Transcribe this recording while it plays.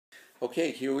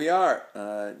Okay, here we are.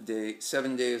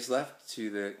 7 days left to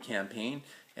the campaign,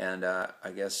 and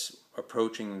I guess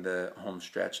approaching the home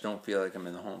stretch. Don't feel like I'm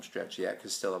in the home stretch yet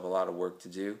because still have a lot of work to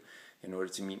do in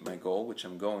order to meet my goal, which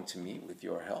I'm going to meet with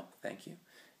your help. Thank you.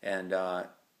 And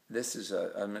this is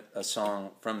a song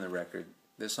from the record.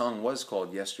 The song was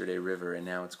called Yesterday River, and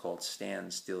now it's called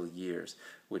Stand Still Years,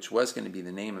 which was going to be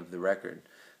the name of the record,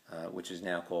 which is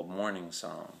now called Morning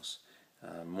Songs.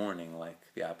 Morning, like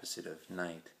the opposite of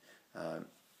night.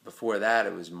 Before that,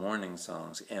 it was Morning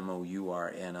Songs,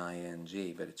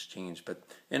 M-O-U-R-N-I-N-G, but it's changed. But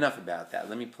enough about that.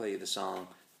 Let me play you the song.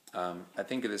 I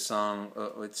think of the song.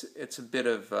 It's a bit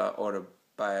of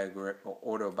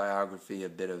autobiography, a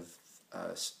bit of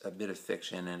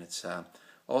fiction, and it's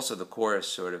also the chorus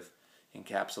sort of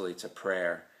encapsulates a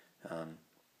prayer.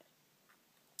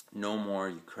 No more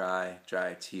you cry,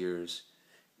 dry tears.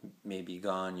 May be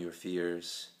gone your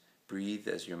fears. Breathe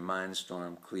as your mind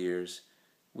storm clears.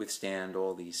 Withstand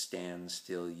all these stand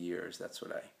still years. That's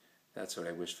what I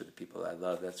wish for the people I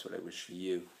love. That's what I wish for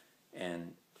you.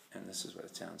 And this is what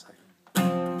it sounds like.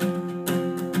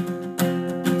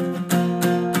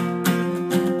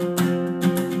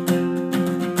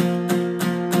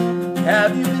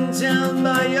 Have you been down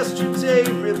by yesterday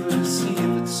river to see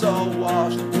if it's all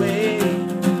washed away?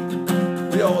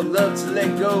 We all love to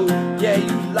let go. Yeah,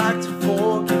 you like to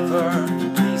forgive her.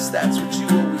 At least that's what you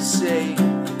always say.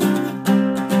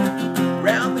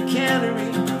 Round the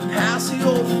cannery, past the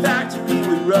old factory,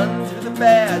 we run through the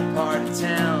bad part of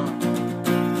town.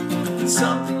 It's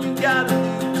something you gotta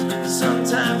lose,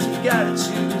 sometimes you gotta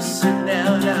choose. Sit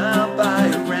down out by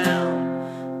a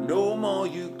round. No more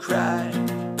you cry,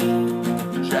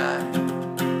 dry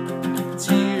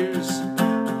tears,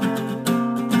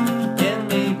 and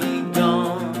may be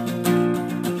gone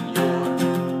your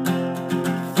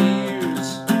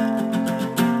fears.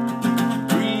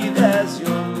 Breathe as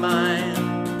your mind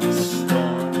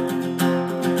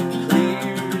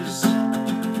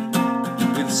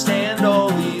stand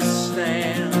all these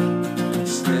stand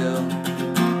still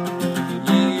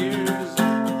years.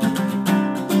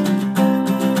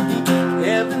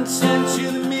 Heaven sent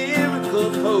you the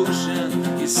miracle potion.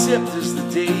 You sipped as the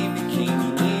day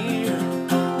became near.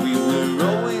 We were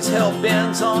always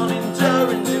hell-bent on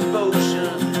enduring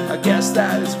devotion. I guess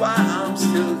that is why I'm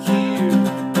still here.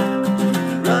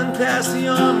 Run past the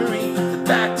armory, the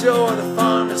back door, the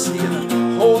pharmacy, and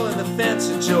the hole in the fence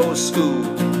at your school.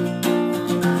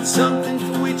 Something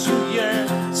for which you yearn.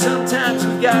 Sometimes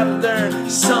we gotta learn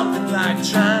something like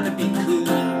trying to be cool.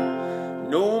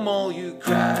 No more you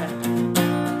cry,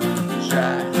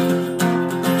 dry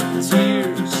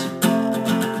tears,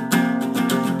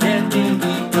 and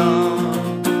maybe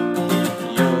gone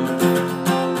your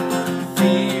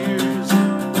fears.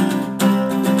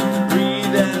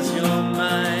 Breathe as your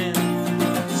mind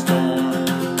storm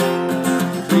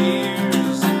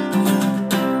clears.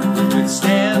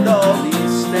 Withstand all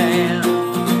these stand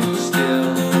still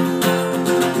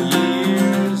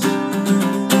years.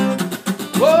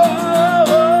 Whoa,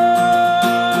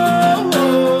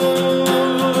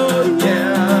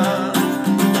 yeah.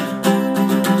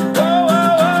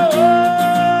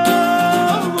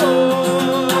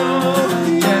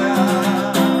 Whoa,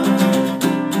 yeah.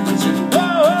 Just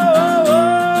whoa,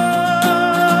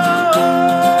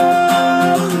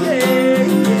 yeah,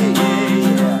 yeah,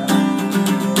 yeah.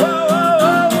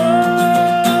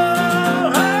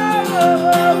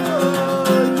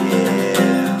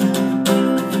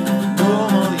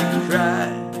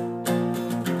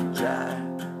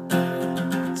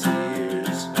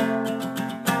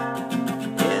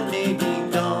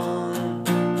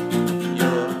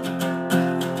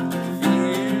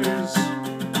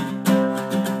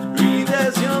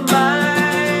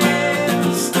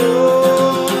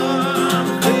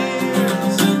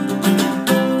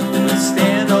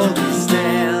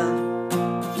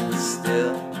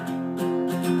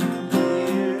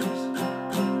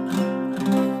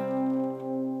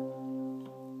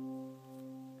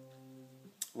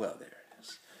 Well, there it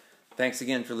is. Thanks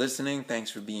again for listening.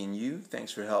 Thanks for being you.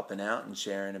 Thanks for helping out and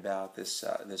sharing about this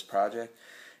project.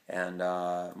 And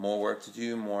more work to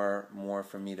do, more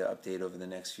for me to update over the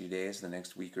next few days, the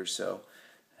next week or so.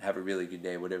 Have a really good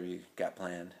day, whatever you got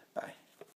planned. Bye.